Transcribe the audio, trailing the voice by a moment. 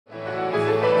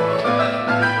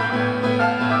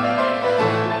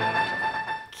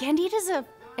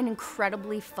an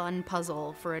incredibly fun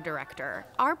puzzle for a director.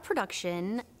 Our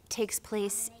production takes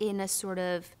place in a sort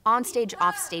of onstage,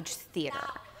 offstage theater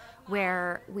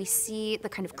where we see the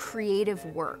kind of creative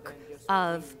work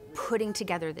of putting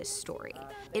together this story.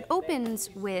 It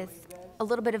opens with a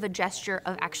little bit of a gesture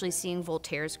of actually seeing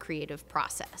Voltaire's creative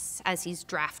process as he's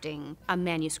drafting a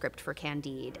manuscript for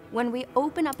Candide. When we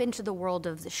open up into the world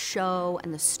of the show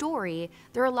and the story,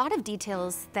 there are a lot of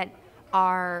details that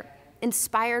are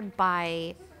inspired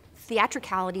by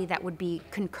theatricality that would be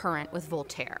concurrent with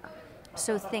Voltaire.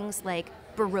 So things like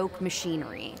Baroque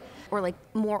machinery or like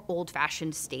more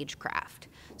old-fashioned stagecraft.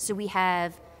 So we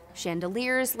have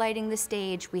chandeliers lighting the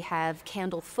stage, we have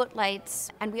candle footlights,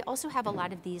 and we also have a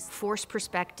lot of these forced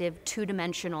perspective,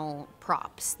 two-dimensional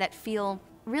props that feel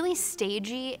really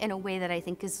stagey in a way that I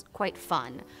think is quite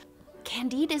fun.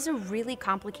 Candide is a really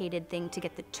complicated thing to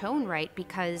get the tone right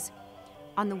because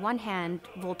on the one hand,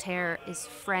 Voltaire is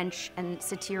French and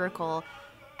satirical,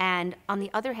 and on the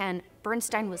other hand,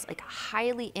 Bernstein was like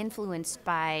highly influenced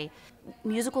by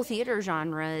musical theater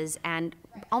genres and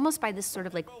almost by this sort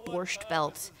of like Borscht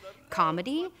Belt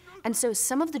comedy. And so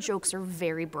some of the jokes are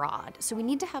very broad. So we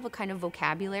need to have a kind of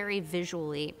vocabulary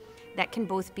visually that can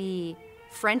both be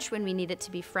French when we need it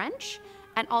to be French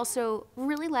and also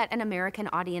really let an American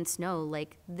audience know,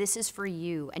 like, this is for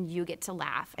you and you get to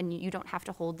laugh and you don't have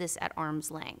to hold this at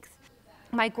arm's length.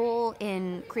 My goal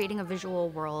in creating a visual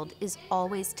world is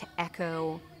always to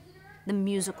echo the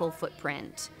musical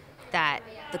footprint that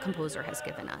the composer has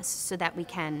given us so that we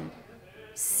can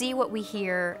see what we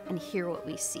hear and hear what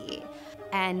we see.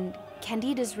 And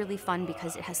Candide is really fun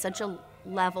because it has such a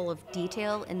level of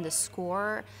detail in the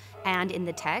score and in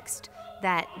the text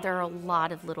that there are a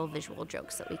lot of little visual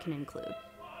jokes that we can include.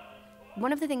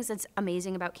 One of the things that's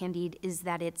amazing about Candide is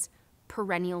that it's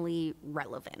perennially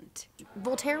relevant.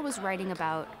 Voltaire was writing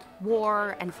about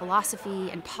war and philosophy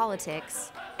and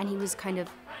politics, and he was kind of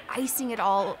icing it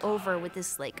all over with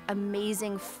this like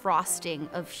amazing frosting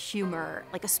of humor,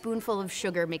 like a spoonful of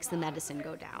sugar makes the medicine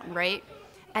go down, right?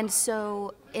 And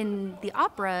so in the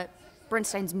opera,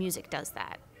 Bernstein's music does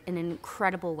that in an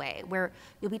incredible way, where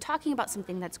you'll be talking about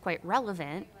something that's quite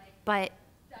relevant, but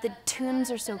the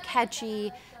tunes are so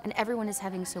catchy and everyone is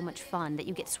having so much fun that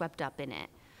you get swept up in it.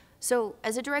 So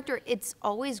as a director, it's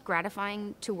always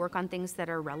gratifying to work on things that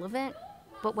are relevant,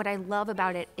 but what I love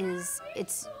about it is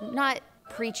it's not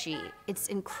preachy, it's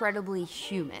incredibly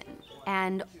human.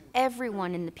 And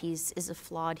everyone in the piece is a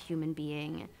flawed human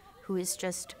being who is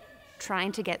just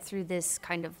trying to get through this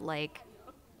kind of like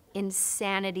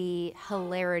insanity,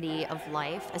 hilarity of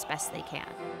life as best they can.